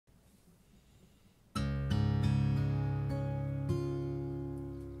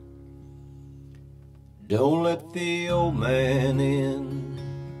Don't let the old man in.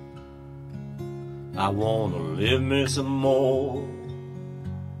 I wanna live me some more.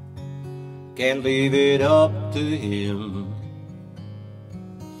 Can't leave it up to him.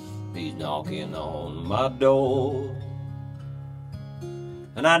 He's knocking on my door.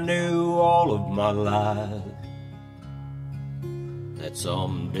 And I knew all of my life that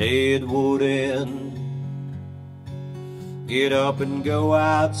someday it would end. Get up and go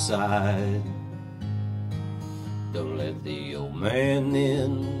outside. Don't let the old man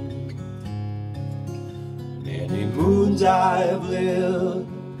in. Many moons I've lived,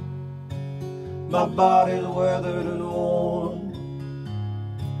 my body's weathered and worn.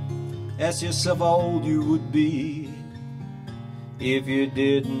 Ask yourself how old you would be if you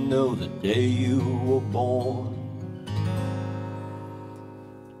didn't know the day you were born.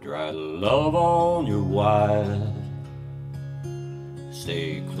 Try to love on your wife,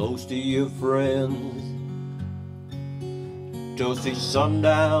 stay close to your friends, toast each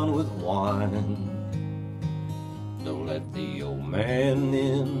sundown with wine. Don't let the old man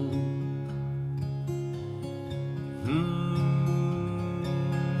in.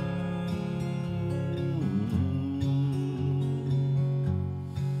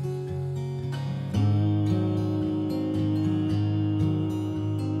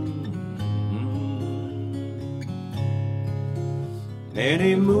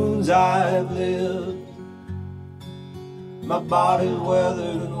 Many moons I've lived, my body's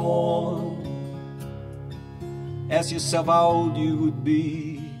weathered and worn. Ask yourself how old you would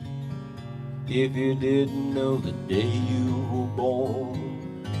be if you didn't know the day you were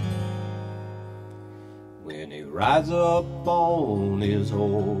born. When he rides up on his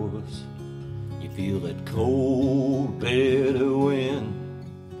horse, you feel that cold, bitter wind.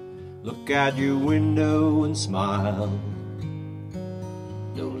 Look out your window and smile.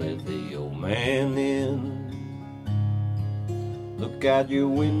 Don't let the old man in. Look out your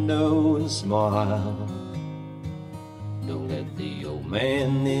window and smile. Don't let the old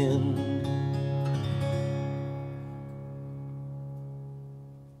man in.